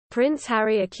Prince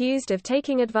Harry accused of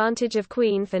taking advantage of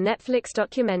Queen for Netflix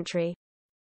documentary.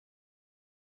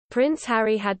 Prince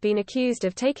Harry had been accused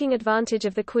of taking advantage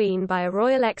of the Queen by a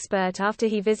royal expert after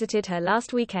he visited her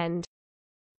last weekend.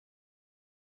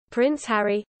 Prince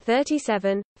Harry,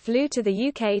 37, flew to the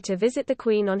UK to visit the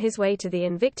Queen on his way to the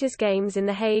Invictus Games in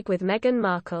The Hague with Meghan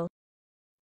Markle.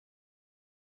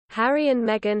 Harry and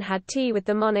Meghan had tea with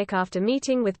the monarch after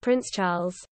meeting with Prince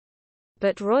Charles.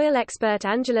 But royal expert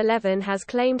Angela Levin has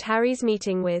claimed Harry's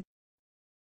meeting with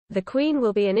the Queen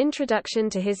will be an introduction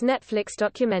to his Netflix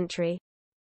documentary.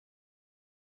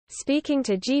 Speaking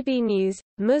to GB News,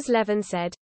 Ms. Levin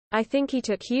said, "I think he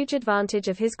took huge advantage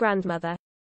of his grandmother.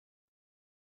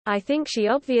 I think she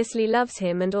obviously loves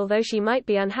him, and although she might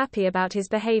be unhappy about his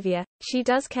behavior, she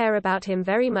does care about him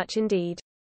very much indeed.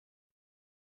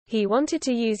 He wanted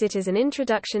to use it as an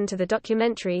introduction to the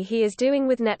documentary he is doing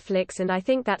with Netflix, and I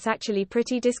think that's actually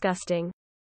pretty disgusting.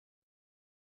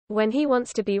 When he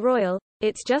wants to be royal,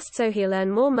 it's just so he'll earn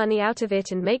more money out of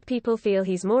it and make people feel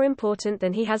he's more important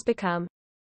than he has become.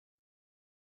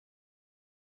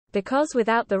 Because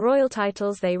without the royal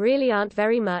titles they really aren't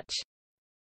very much."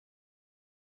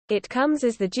 It comes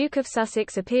as the Duke of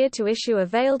Sussex appeared to issue a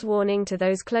veiled warning to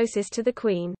those closest to the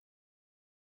Queen,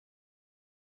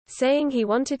 saying he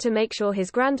wanted to make sure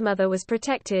his grandmother was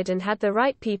protected and had the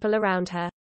right people around her.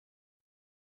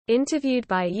 Interviewed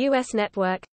by a US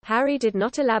network, Harry did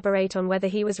not elaborate on whether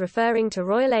he was referring to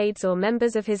royal aides or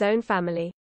members of his own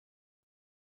family,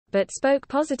 but spoke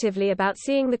positively about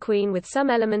seeing the Queen with some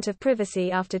element of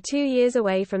privacy after 2 years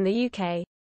away from the UK.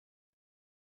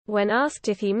 When asked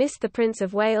if he missed the Prince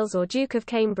of Wales or Duke of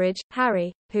Cambridge,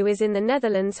 Harry, who is in the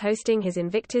Netherlands hosting his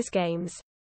Invictus Games,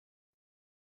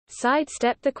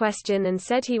 sidestepped the question and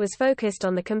said he was focused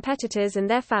on the competitors and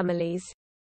their families.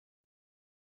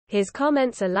 His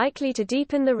comments are likely to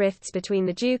deepen the rifts between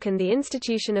the Duke and the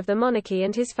institution of the monarchy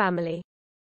and his family,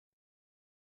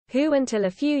 who until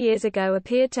a few years ago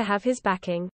appeared to have his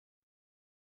backing.